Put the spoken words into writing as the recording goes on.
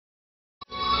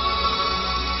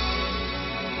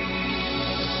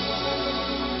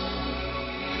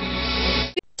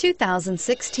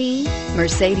2016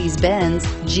 Mercedes-Benz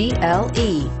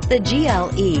GLE. The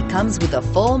GLE comes with a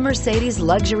full Mercedes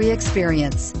luxury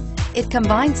experience. It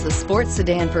combines the sports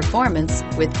sedan performance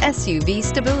with SUV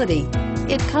stability.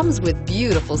 It comes with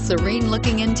beautiful,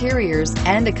 serene-looking interiors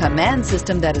and a command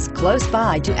system that is close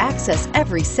by to access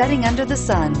every setting under the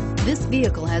sun. This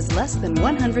vehicle has less than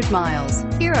 100 miles.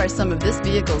 Here are some of this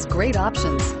vehicle's great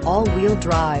options: all-wheel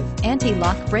drive,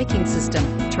 anti-lock braking system,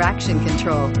 traction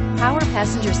control, power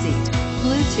passenger seat,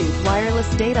 Bluetooth wireless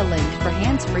data link for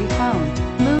hands-free phone,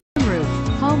 moonroof,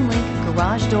 home link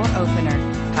garage door opener,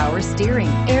 power steering,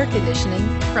 air conditioning,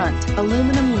 front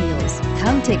aluminum wheels.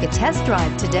 Come take a test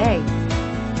drive today.